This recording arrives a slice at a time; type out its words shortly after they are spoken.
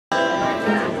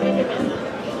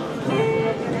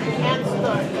Can't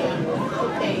start yet.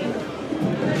 Okay.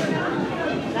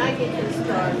 Now get to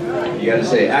start. You gotta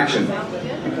say action.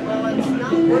 Well, it's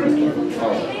not working.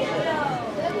 Oh.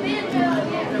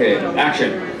 Okay,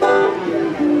 action.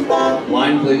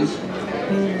 Line, please.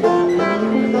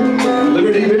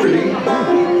 Liberty, liberty.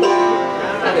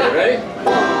 Okay, ready?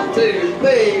 1, 2,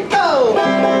 3, go!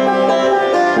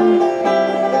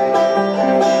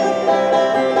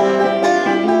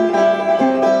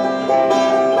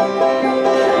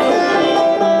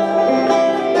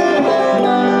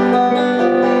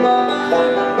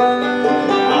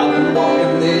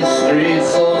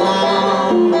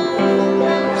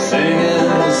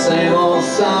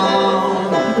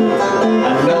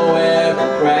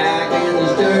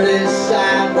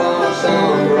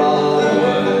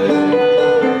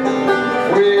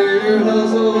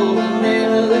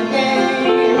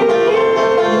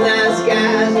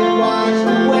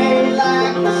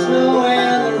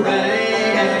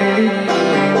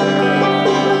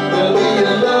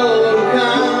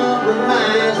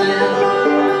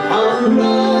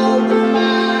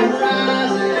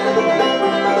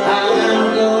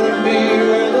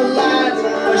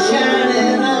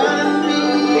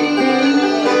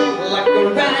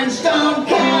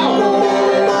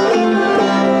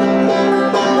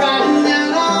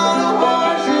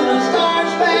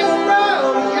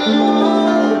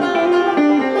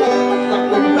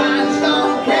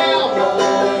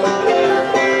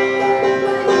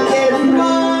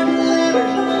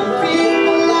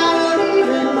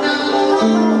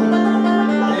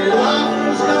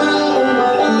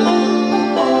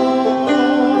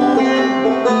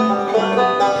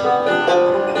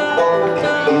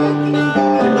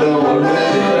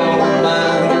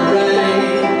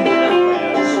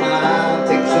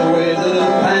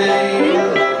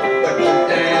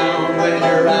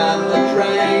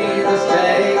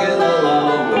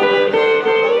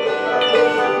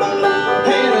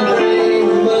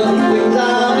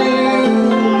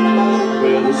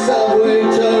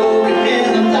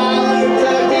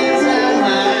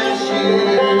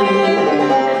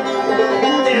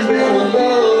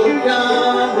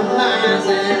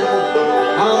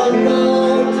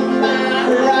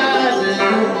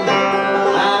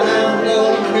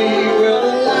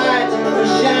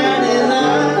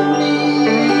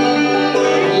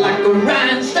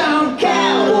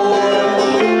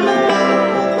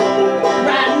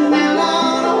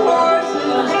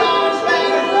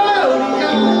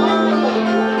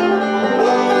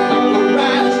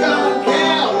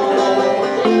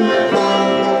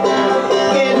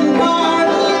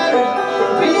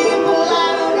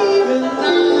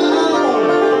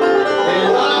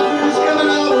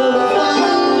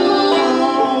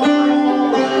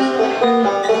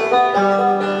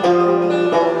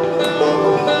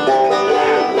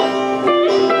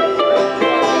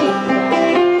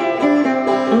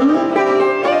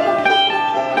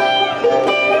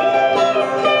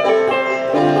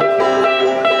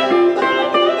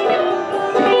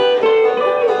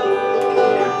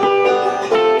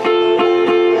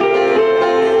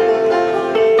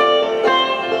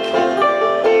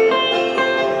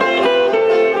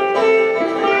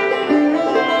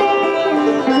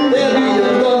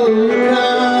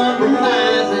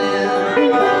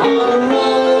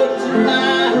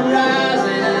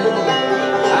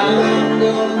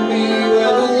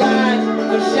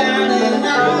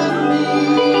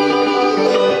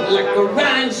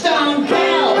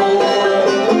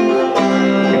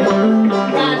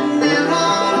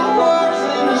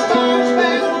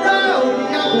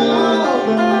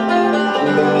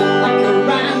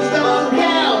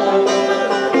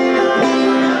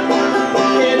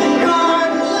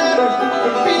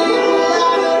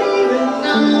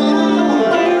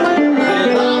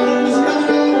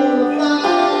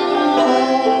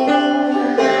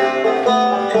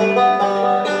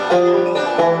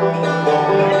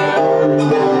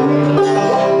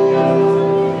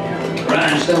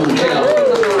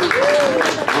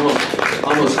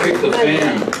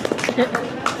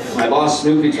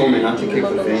 Snoopy told me not to kick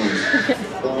the fans,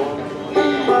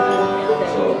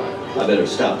 so I better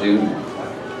stop doing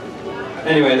that.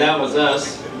 Anyway, that was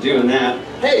us doing that.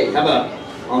 Hey, how about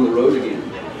On the Road Again?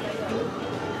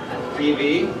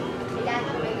 PV.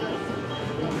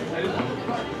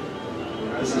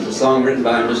 This is a song written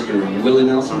by Mr. Willie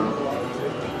Nelson.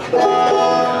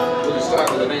 We'll just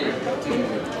start with a band.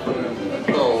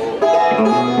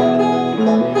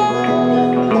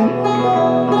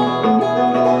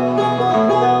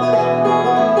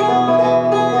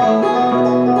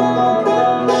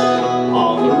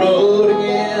 On the road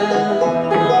again.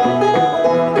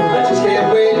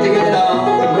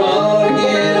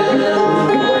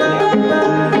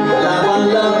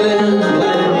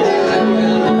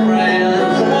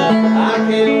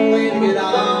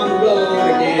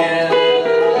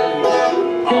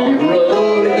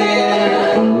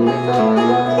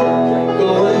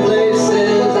 Going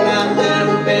places that I've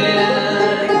never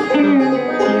been,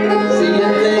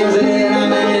 seeing things that I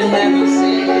may never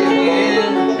see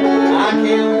again. I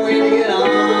can't wait to get on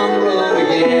the road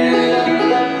again.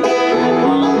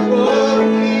 On the road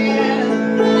again,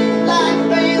 like a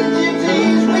band of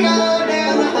gypsies, we go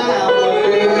down the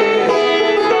highway.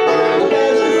 The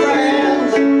best of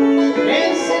friends,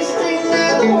 insisting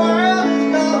that the world is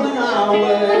going our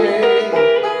way.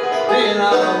 And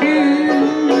our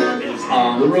way is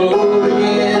on the road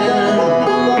again.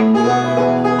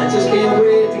 I just can't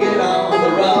wait to get on the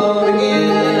road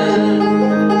again.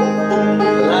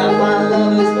 The life I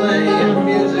love is playing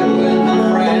music with my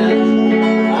friends.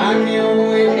 I can't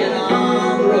wait to get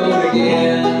on the road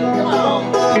again. Come on.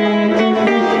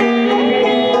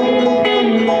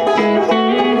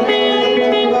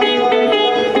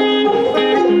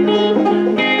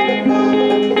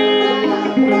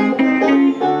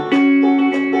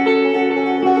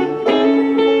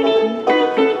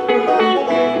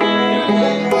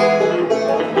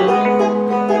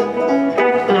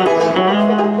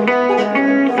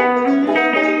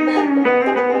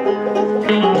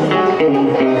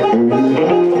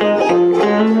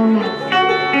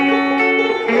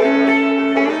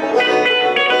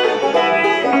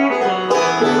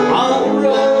 On the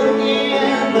road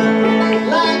again,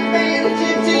 like a band of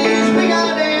gypsies, we go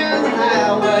down the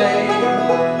highway.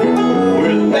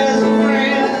 We're the best of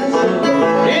friends,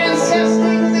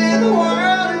 insisting that the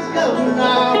world is going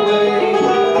our way.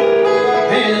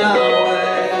 And our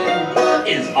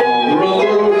way is on the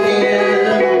road again.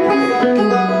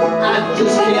 I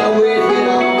just can't wait to get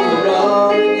on the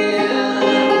road again.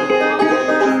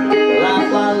 The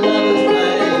life I love is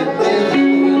playing music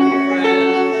with my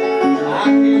friends. I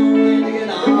can't wait to get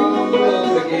on the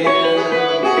road again.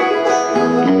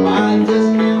 I just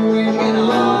can't wait to get on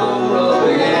the road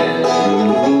again.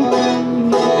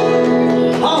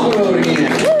 On the road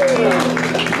again.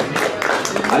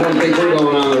 I don't think we're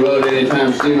going on the road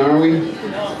anytime soon, are we?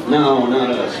 No, not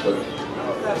us, but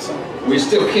we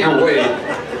still can't wait.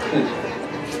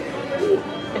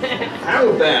 How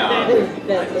about?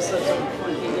 That was such a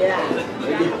funky,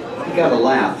 yeah. He got a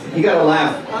laugh. He got a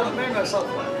laugh I made myself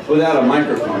laugh. without a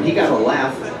microphone. He got a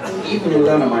laugh even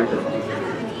without a microphone.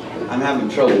 I'm having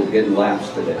trouble getting laughs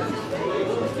today,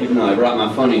 even though I brought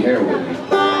my funny hair with me.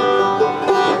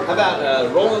 How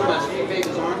about rolling my sweet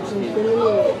baby's arms?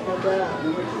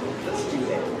 Let's do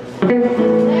that.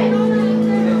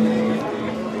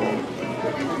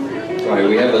 Sorry,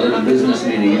 we have a little business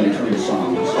meeting in between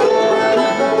songs.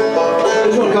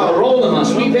 This one called Rolling My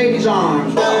Sweet Baby's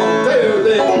Arms. 1, 2,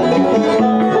 3.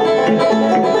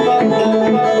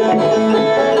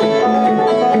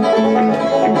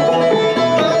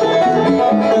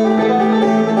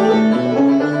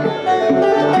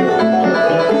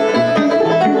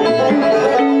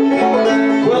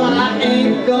 Well, I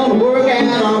ain't gonna work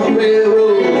out on the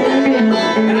railroad,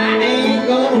 and I ain't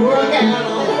gonna work out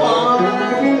on the farm.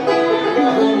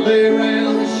 I'm gonna lay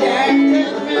around the shack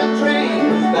till the mail train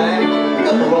is back.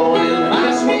 I'm rolling my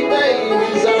sweet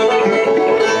baby's arms.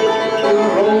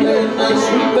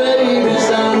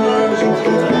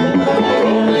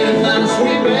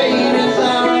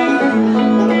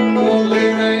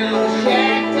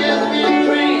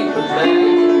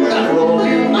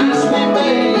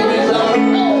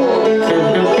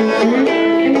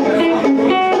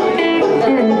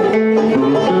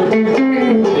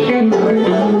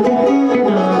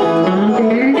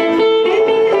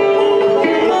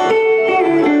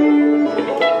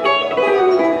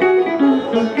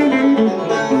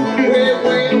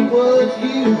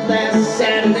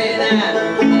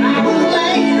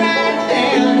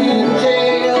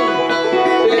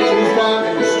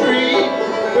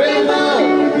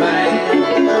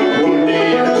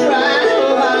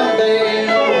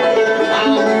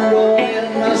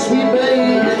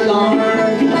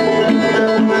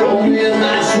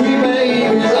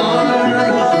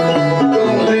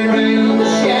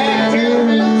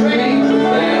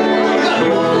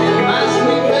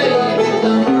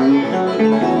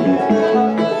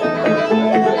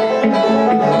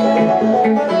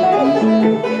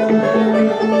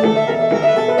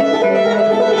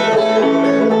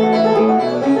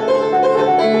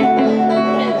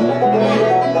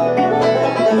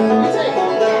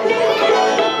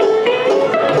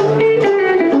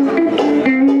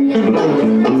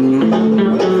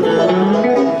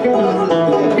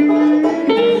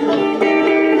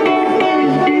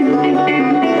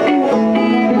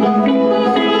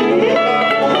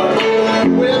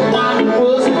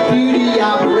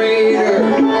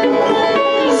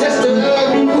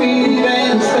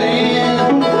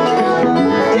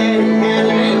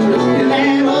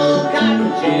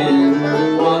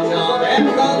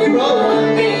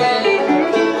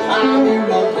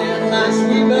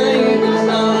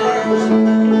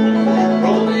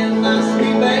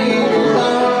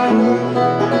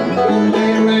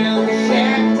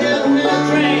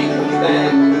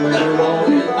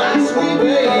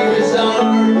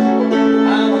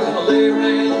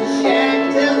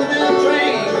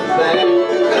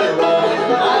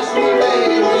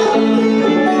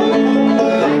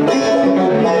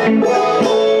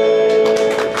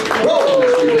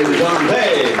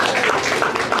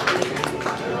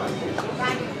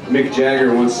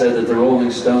 Jagger once said that the Rolling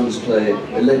Stones play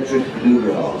electric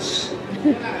bluegrass.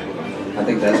 I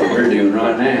think that's what we're doing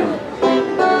right now.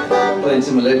 Playing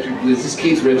some electric blues. This is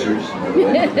Keith Richards.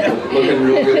 Looking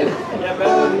real good. Yeah,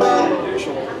 better than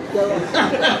usual.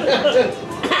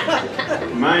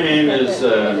 My name is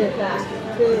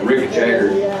Rick Jagger.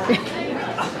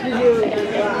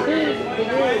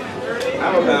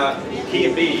 How about key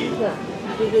of B?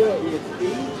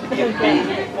 Key of B.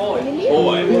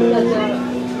 Boy.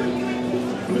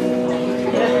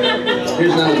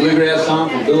 Here's another bluegrass song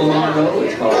from Bill Monroe.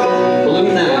 It's called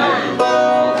Blue Night.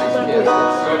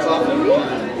 Starts off in Blue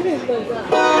Night.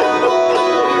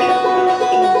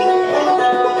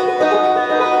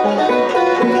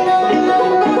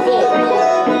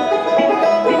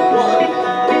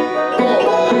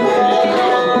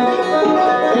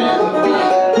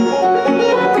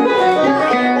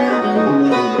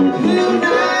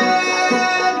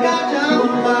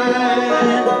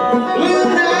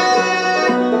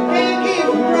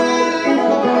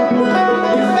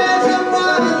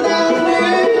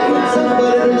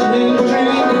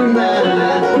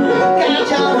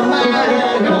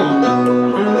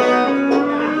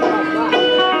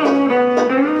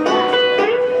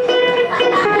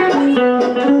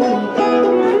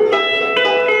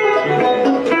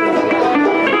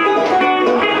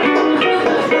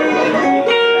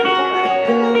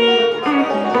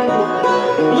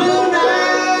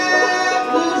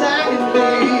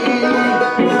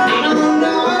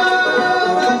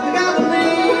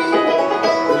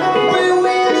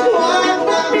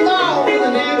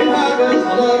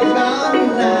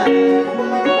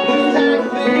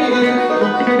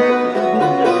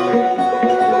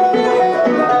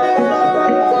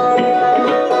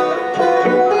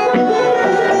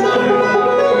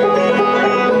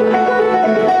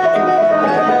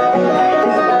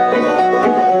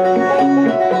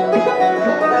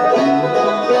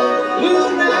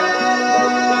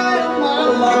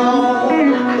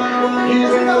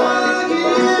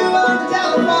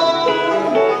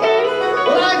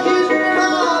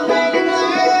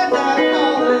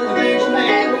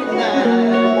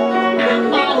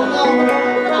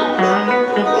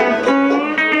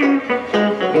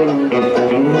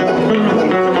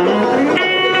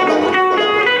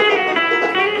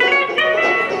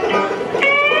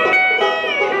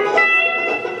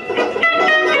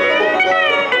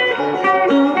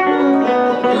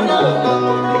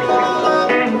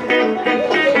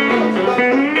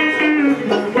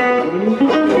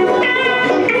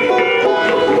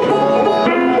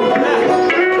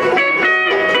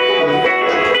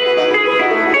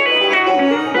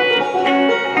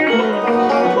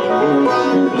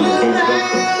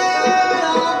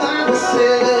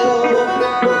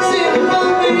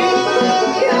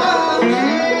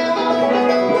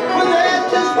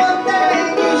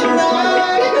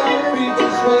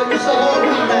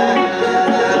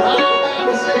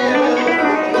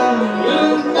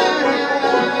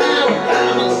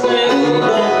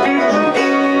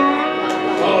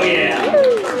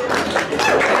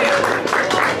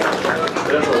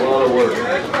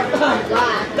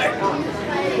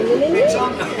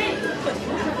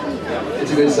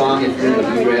 It's a good song if you're into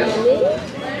bluegrass.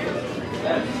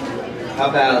 How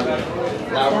about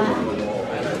Flower?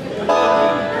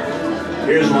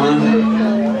 Here's one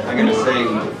I'm going to sing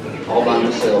all by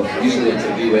myself. Usually it's a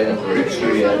duet or a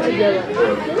triad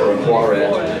or a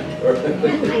quartet.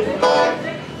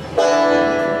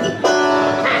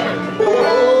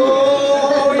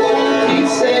 Oh, you keep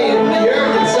saying you're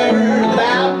concerned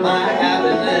about my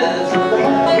happiness,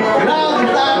 and all the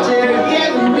thoughts you're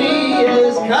giving me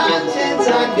is contents, I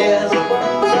guess.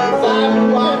 If I were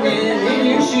walking in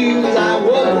your shoes, I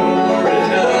wouldn't worry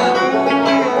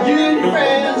enough. You and your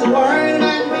friends are worrying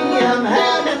about me. I'm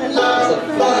having lots of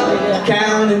fun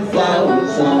counting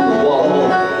flowers on the wall.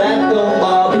 That don't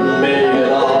bother me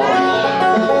at all.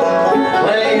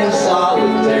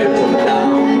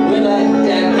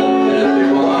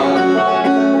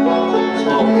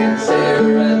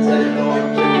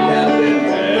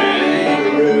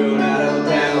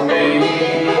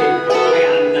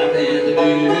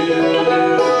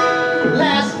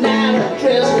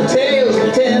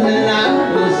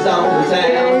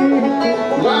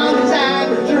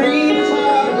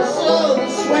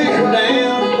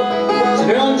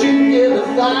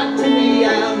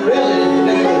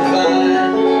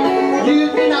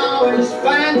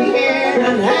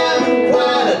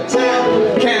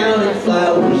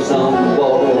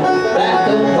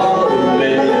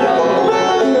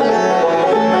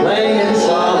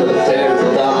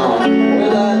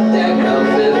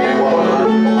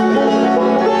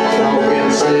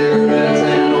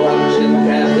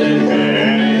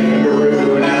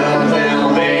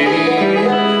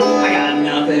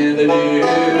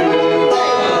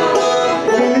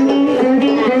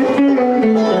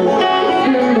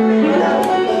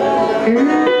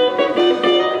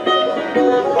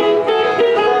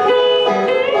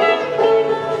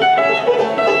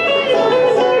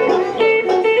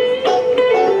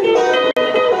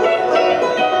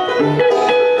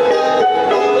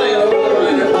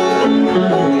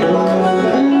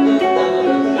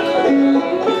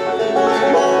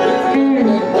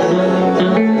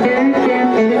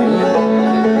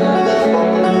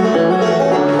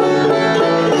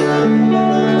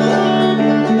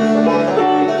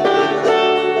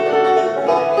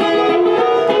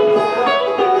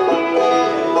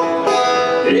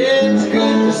 It's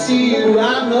good to see you,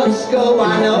 I must go,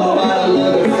 I know I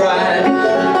look a fright.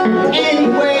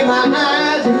 Anyway, my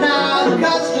eyes are now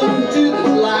accustomed to this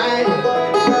light,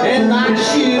 and my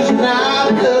shoes are now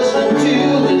accustomed to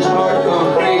this hard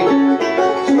concrete.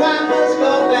 So I must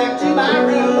go back to my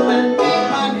room and make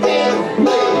my bed and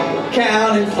play,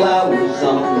 counting flowers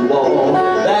on the wall.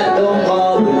 That don't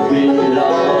bother me at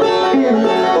all.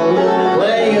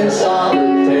 Playing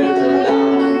solitaire till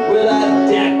dawn with a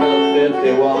deck of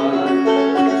 51,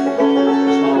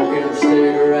 smoking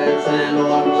cigarettes and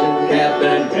watching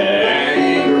Captain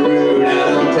Kangaroo. Now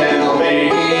don't tell me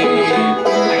I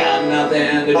got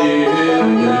nothing to do.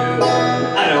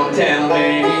 I don't tell me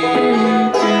I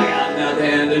got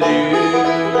nothing to do.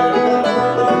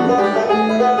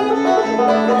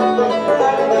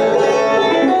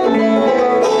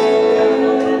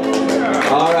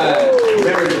 All right,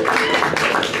 remember,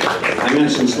 I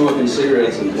mentioned smoking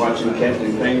cigarettes and watching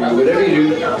Captain Kangaroo. Whatever you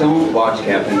do, don't watch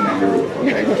Captain Kangaroo,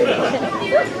 okay?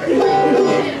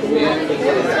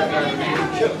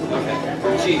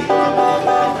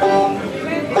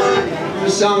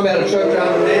 This song about a truck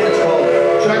driving man, it's called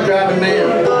Truck Driving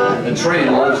Man. The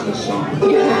train loves this song.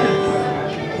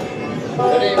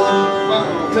 Ready?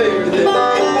 1, 2, 3.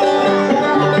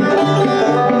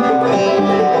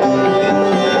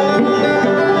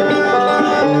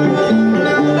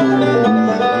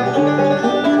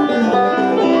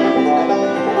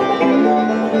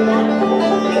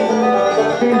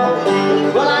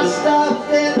 Well, I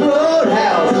stopped at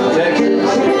Roadhouse in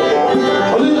Texas.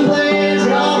 A little place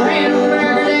called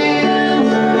Hamburger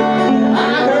Dance. I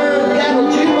heard that old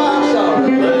jukebox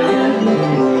started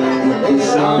playing a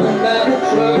song about a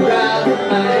truck driving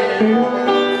man.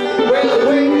 Well, the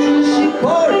waitress, she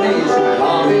poured me some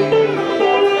coffee.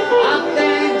 I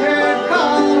thanked her and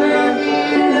called her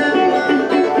again.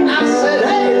 I said,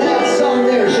 hey, that song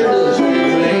there sure does speak to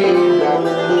me,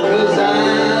 'cause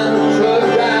I'm a truck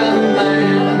driving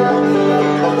man.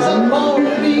 Some more to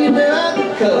be another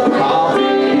cup of coffee,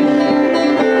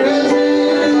 'cause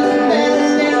it's the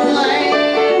best in the land.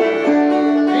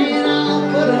 And I'll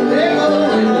put a nickel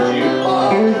in the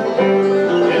jukebox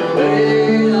and play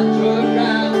that truck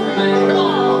driving man. Come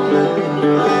on!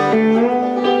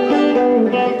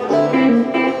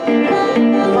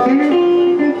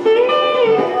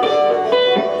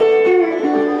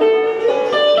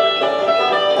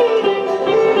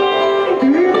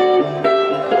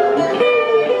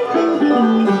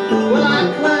 Well, I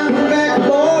climbed back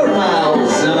 4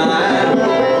 miles semi,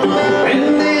 and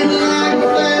then like a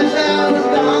flash I was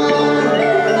gone.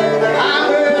 I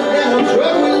heard that my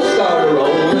truck wheel started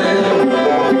rolling.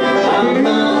 I'm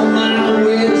on my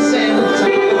way to San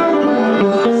Antonio.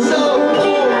 So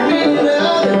pour me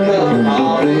another cup of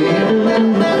coffee,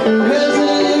 'cause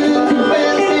it's the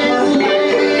best in the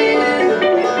land.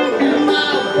 And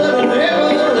I'll put a nickel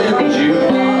in the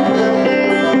jukebox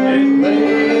and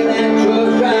play that truck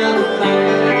driving man.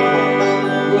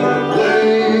 Gonna play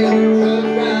that truck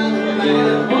driving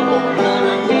man. One more time,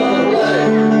 I'm gonna play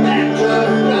that truck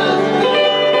driving man.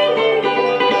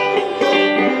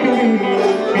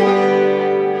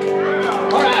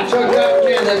 All right, truck driving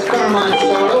man, that's Carmine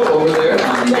Sardo over there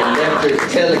on the electric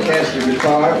Telecaster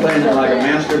guitar, playing it like a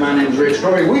master. My name's Rick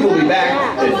Storey. We will be back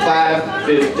at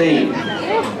 5:15,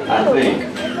 I think.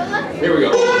 Here we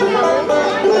go.